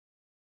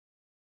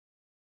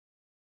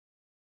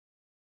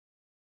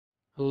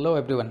Hello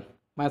everyone,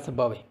 myself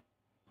Bobby.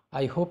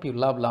 I hope you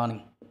love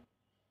learning.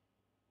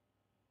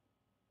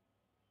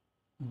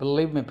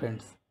 Believe me,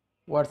 friends,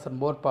 words are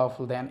more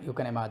powerful than you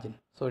can imagine,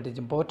 so it is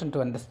important to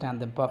understand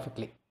them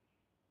perfectly.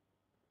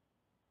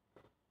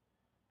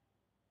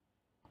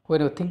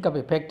 When you think of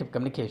effective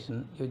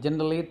communication, you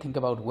generally think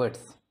about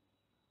words.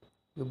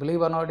 You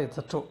believe or not, it's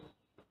true.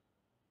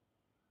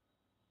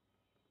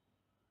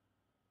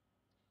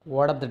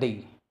 Word of the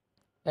day: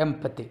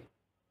 empathy.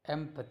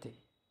 Empathy.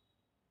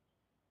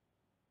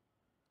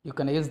 You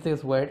can use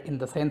this word in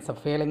the sense of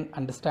feeling,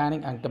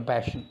 understanding, and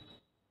compassion.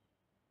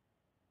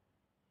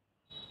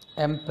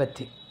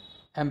 Empathy.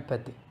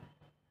 Empathy.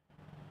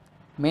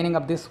 Meaning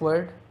of this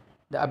word: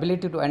 the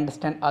ability to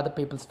understand other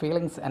people's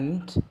feelings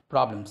and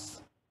problems.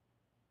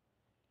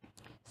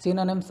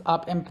 Synonyms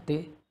of empathy: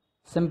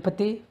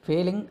 sympathy,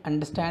 feeling,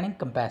 understanding,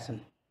 compassion.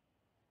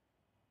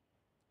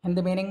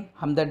 Hindi meaning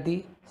hamdardi,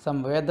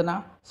 samvedana,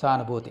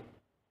 sahanubhuti.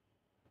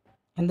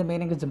 Hindi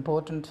meaning is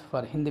important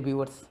for Hindi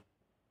viewers.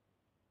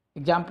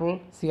 Example: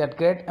 she had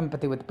great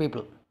empathy with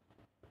people.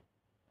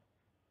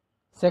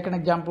 Second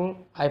example: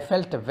 I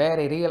felt a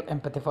very real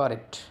empathy for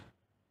it.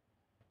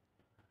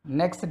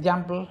 Next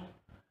example: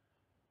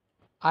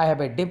 I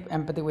have a deep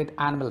empathy with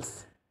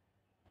animals.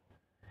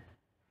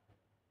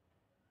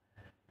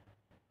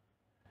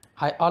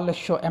 I always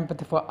show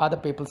empathy for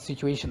other people's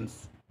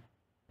situations.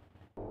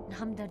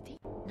 हमदर्दी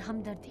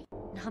हमदर्दी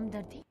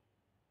हमदर्दी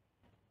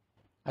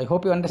I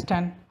hope you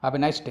understand. Have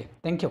a nice day.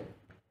 Thank you.